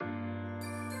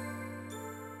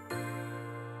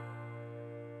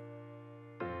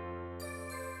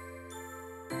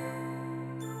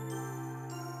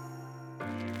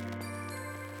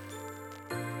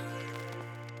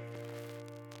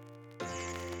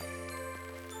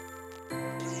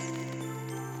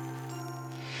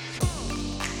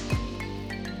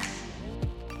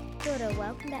Kia ora,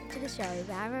 welcome back to the show,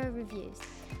 Rara Reviews.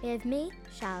 We have me,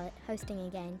 Charlotte, hosting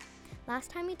again. Last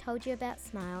time we told you about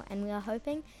Smile and we are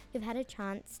hoping you've had a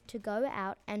chance to go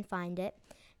out and find it,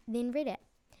 then read it.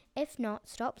 If not,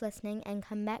 stop listening and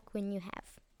come back when you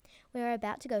have. We are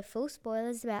about to go full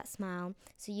spoilers about Smile,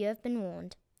 so you have been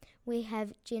warned. We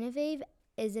have Genevieve,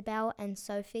 Isabel and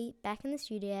Sophie back in the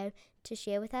studio to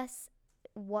share with us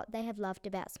what they have loved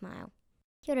about Smile.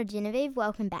 Kia ora, Genevieve,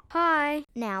 welcome back. Hi.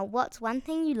 Now, what's one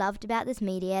thing you loved about this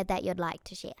media that you'd like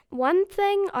to share? One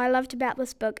thing I loved about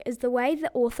this book is the way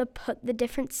the author put the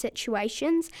different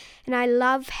situations, and I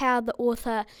love how the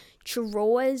author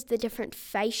draws the different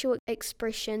facial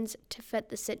expressions to fit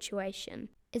the situation.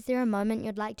 Is there a moment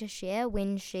you'd like to share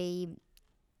when she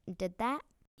did that?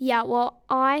 Yeah, well,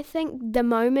 I think the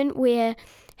moment where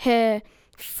her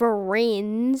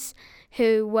friends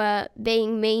who were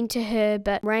being mean to her,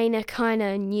 but Raina kind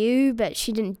of knew, but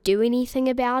she didn't do anything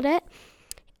about it.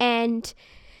 And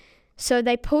so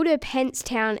they pulled her pants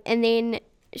down, and then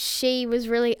she was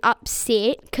really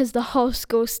upset because the whole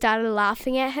school started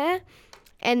laughing at her.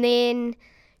 And then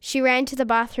she ran to the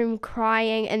bathroom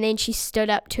crying, and then she stood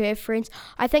up to her friends.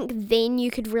 I think then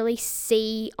you could really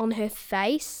see on her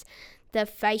face the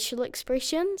facial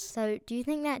expressions. So, do you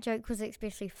think that joke was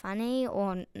especially funny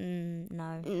or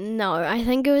no? No, I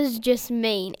think it was just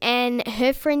mean. And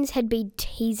her friends had been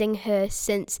teasing her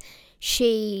since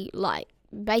she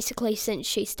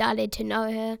started to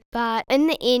know her. But in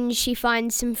the end, she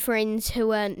finds some friends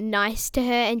who are nice to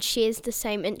her and shares the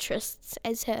same interests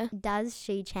as her. Does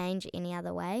she change any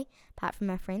other way apart from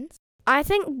her friends? I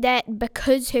think that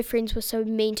because her friends were so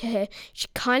mean to her, she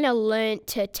kind of learnt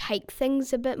to take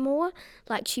things a bit more.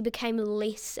 Like, she became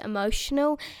less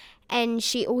emotional, and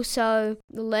she also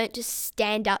learnt to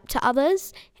stand up to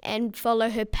others and follow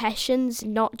her passions,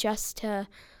 not just to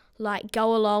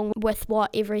go along with what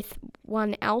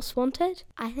everyone else wanted.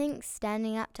 I think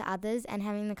standing up to others and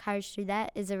having the courage to do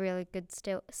that is a really good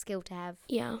skill to have.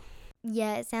 Yeah.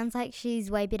 Yeah, it sounds like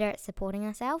she's way better at supporting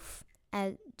herself.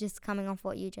 Just coming off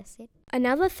what you just said.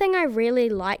 Another thing I really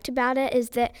liked about it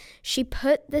is that she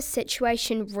put the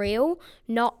situation real,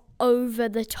 not over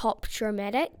the top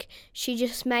dramatic. She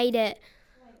just made it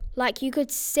you could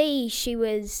see she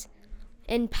was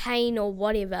in pain or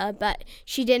whatever, but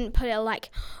she didn't put it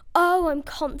oh, I'm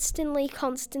constantly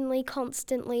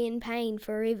in pain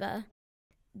forever.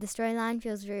 The storyline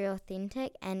feels very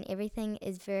authentic and everything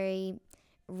is very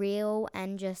real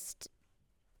and just,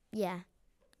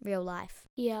 real life.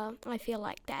 Yeah, I feel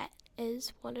like that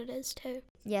is what it is too.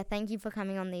 Yeah, thank you for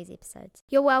coming on these episodes.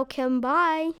 You're welcome.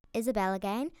 Bye. Isabel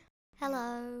again.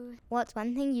 Hello. What's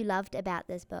one thing you loved about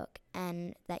this book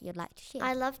and that you'd like to share?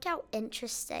 I loved how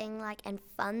interesting and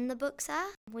fun the books are.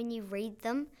 When you read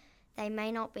them, they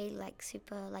may not be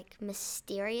super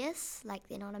mysterious,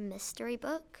 they're not a mystery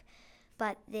book,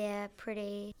 but they're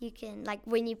pretty, you can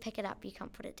when you pick it up you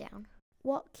can't put it down.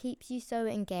 What keeps you so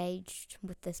engaged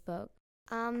with this book?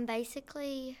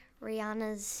 Basically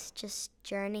Rihanna's just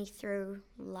journey through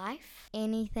life.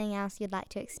 Anything else you'd like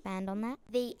to expand on that?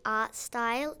 The art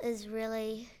style is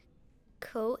really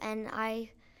cool and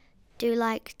I do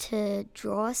like to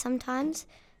draw sometimes,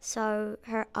 so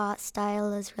her art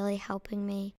style is really helping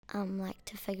me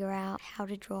to figure out how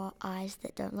to draw eyes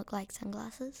that don't look like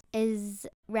sunglasses. Is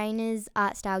Raina's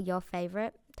art style your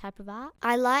favourite type of art?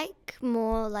 I like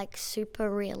more super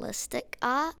realistic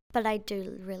art, but I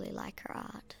do really like her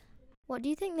art. What do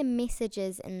you think the message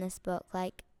is in this book?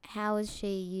 How is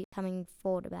she coming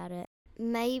forward about it?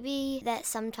 Maybe that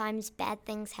sometimes bad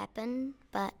things happen,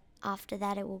 but after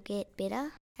that it will get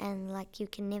better and you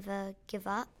can never give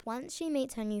up. Once she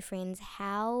meets her new friends,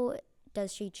 how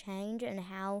does she change and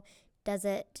how does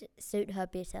it suit her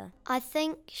better? I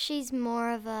think she's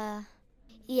more of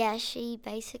she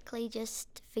basically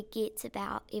just forgets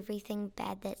about everything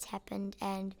bad that's happened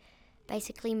and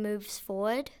basically moves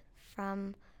forward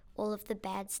from all of the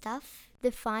bad stuff.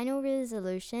 The final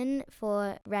resolution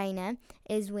for Raina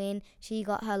is when she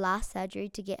got her last surgery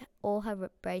to get all her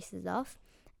braces off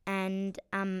and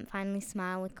finally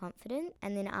smile with confidence.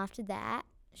 And then after that,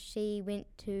 she went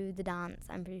to the dance,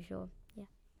 I'm pretty sure. Yeah.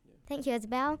 Thank you,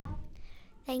 Isabel.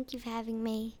 Thank you for having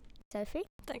me. Sophie?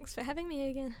 Thanks for having me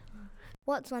again.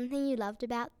 What's one thing you loved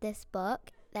about this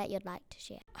book that you'd like to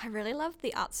share? I really loved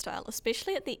the art style,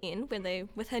 especially at the end when they,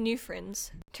 with her new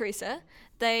friends, Teresa,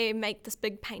 they make this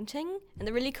big painting. And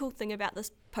the really cool thing about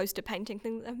this poster painting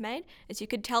thing that they've made is you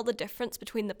could tell the difference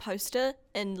between the poster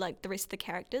and the rest of the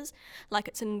characters.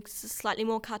 It's in slightly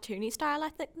more cartoony style, I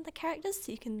think, than the characters,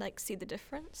 so you can see the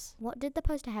difference. What did the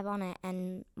poster have on it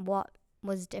and what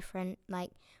was different?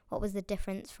 What was the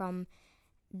difference from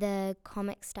the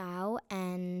comic style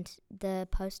and the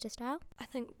poster style? I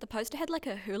think the poster had like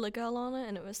a hula girl on it,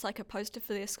 and it was like a poster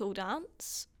for their school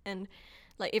dance, and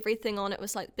like everything on it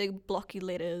was like big blocky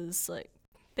letters, like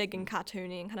big and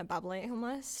cartoony and kind of bubbly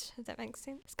almost, if that makes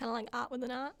sense. It's kind of like art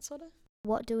within art, sort of.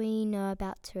 What do we know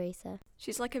about Teresa?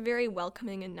 She's like a very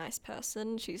welcoming and nice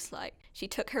person. She's like, she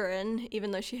took her in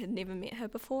even though she had never met her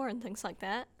before and things like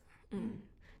that.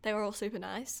 They were all super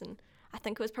nice, and I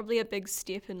think it was probably a big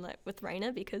step in like with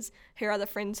Raina, because her other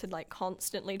friends had like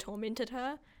constantly tormented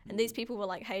her, and these people were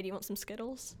like, hey, do you want some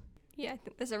Skittles? Yeah, I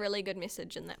think there's a really good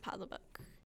message in that part of the book.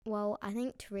 Well, I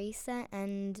think Teresa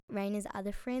and Raina's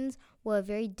other friends were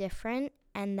very different,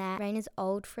 and that Raina's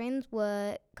old friends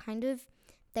were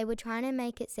they were trying to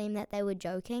make it seem that they were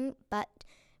joking, but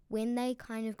when they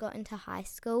kind of got into high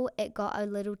school, it got a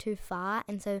little too far,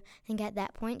 and so I think at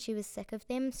that point she was sick of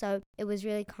them, so it was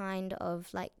really kind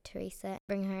of like Teresa,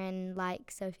 bring her in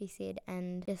like Sophie said,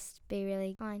 and just be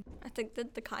really kind. I think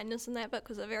that the kindness in that book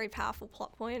was a very powerful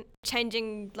plot point,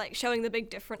 changing, like showing the big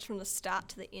difference from the start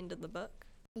to the end of the book.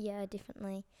 Yeah,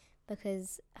 definitely,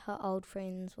 because her old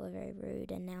friends were very rude,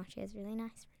 and now she has really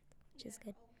nice friends, which is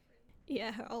good.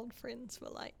 Yeah, her old friends were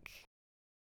like,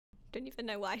 don't even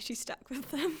know why she stuck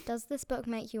with them. Does this book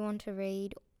make you want to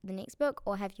read the next book,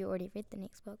 or have you already read the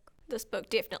next book? This book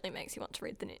definitely makes you want to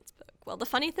read the next book. Well, the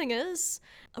funny thing is,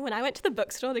 when I went to the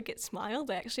bookstore to get Smile,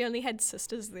 they actually only had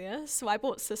Sisters there, so I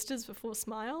bought Sisters before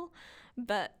Smile.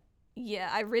 But yeah,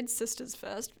 I read Sisters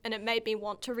first, and it made me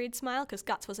want to read Smile, because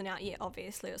Guts wasn't out yet,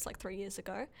 obviously. It was like 3 years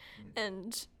ago.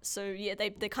 And so, yeah,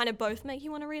 they kind of both make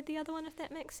you want to read the other one, if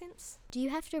that makes sense. Do you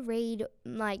have to read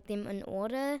like them in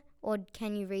order, or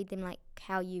can you read them like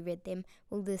how you read them?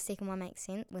 Will the second one make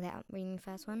sense without reading the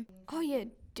first one? Oh, yeah,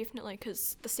 definitely,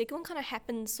 because the second one kind of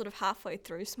happens sort of halfway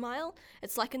through Smile.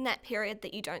 It's like in that period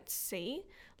that you don't see.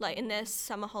 Like in their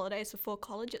summer holidays before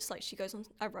college, it's like she goes on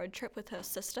a road trip with her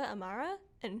sister, Amara,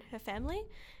 and her family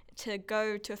to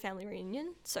go to a family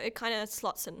reunion. So it kind of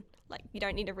slots in, like you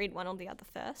don't need to read one or the other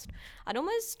first.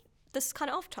 This is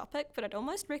kind of off topic, but I'd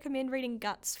almost recommend reading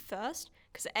Guts first,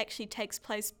 because it actually takes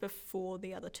place before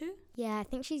the other two. Yeah, I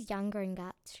think she's younger in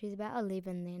Guts. She's about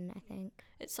 11 then, I think.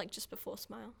 It's like just before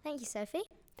Smile. Thank you, Sophie.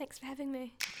 Thanks for having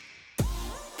me.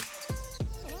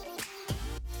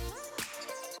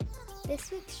 This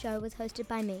week's show was hosted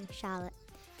by me, Charlotte.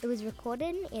 It was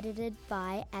recorded and edited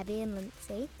by Abby and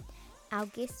Lindsay. Our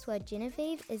guests were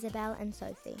Genevieve, Isabel and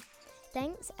Sophie.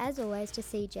 Thanks, as always, to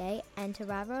CJ and to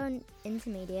Ravo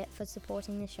Intermediate for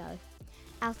supporting the show.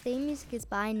 Our theme music is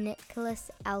by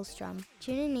Nicholas Elstrom.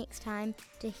 Tune in next time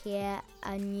to hear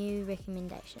a new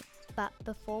recommendation. But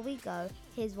before we go,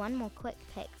 here's one more quick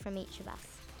pick from each of us.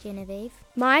 Genevieve?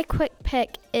 My quick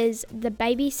pick is the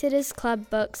Babysitters Club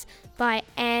books by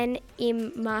Anne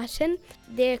M. Martin.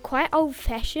 They're quite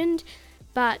old-fashioned,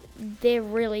 but they're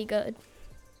really good.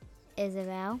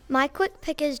 Isabel? My quick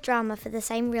pick is Drama for the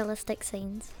same realistic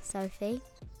scenes. Sophie?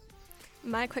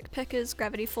 My quick pick is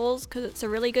Gravity Falls, because it's a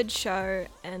really good show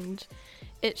and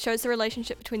it shows the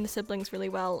relationship between the siblings really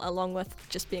well, along with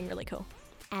just being really cool.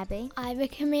 Abby? I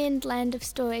recommend Land of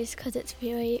Stories because it's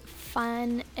very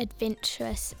fun,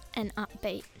 adventurous and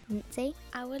upbeat. Lindsay?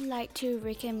 I would like to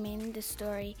recommend the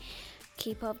story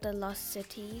Keeper of the Lost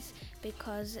Cities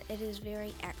because it is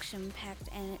very action-packed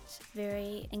and it's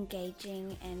very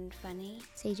engaging and funny.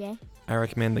 CJ? I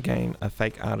recommend the game A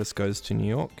Fake Artist Goes to New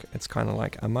York. It's kind of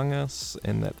like Among Us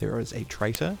in that there is a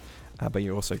traitor, but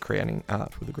you're also creating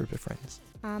art with a group of friends.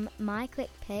 My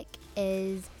quick pick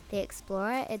is The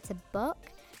Explorer. It's a book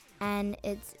and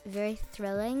it's very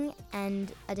thrilling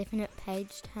and a definite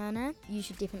page turner. You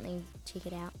should definitely check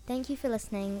it out. Thank you for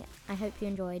listening. I hope you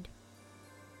enjoyed.